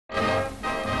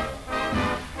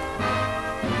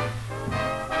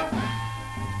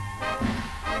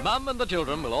Mum and the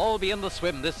children will all be in the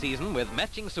swim this season with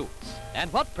matching suits.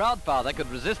 And what proud father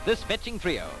could resist this fetching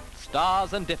trio?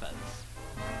 Stars and dippers.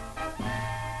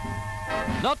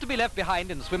 Not to be left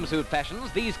behind in swimsuit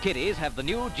fashions, these kiddies have the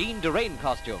new Jean de Rain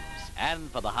costumes.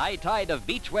 And for the high tide of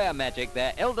beachwear magic,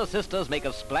 their elder sisters make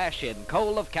a splash in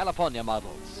Coal of California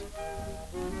models.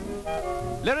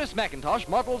 Lyris McIntosh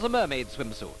models a mermaid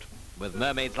swimsuit. With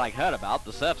mermaids like her about,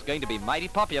 the surf's going to be mighty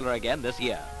popular again this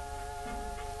year.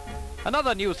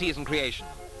 Another new season creation.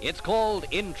 It's called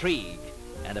Intrigue.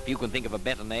 And if you can think of a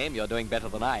better name, you're doing better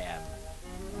than I am.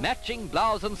 Matching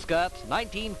blouse and skirt,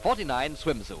 1949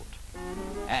 swimsuit.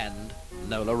 And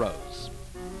Nola Rose.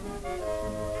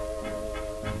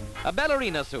 A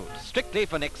ballerina suit, strictly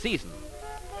for next season.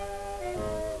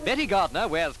 Betty Gardner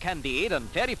wears Candide and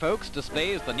Fairy Folks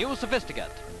displays the new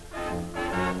sophisticate.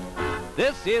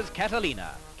 This is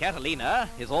Catalina. Catalina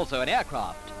is also an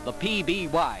aircraft, the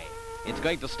PBY. It's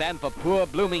going to stand for Poor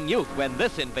Blooming Youth when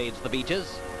this invades the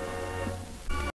beaches.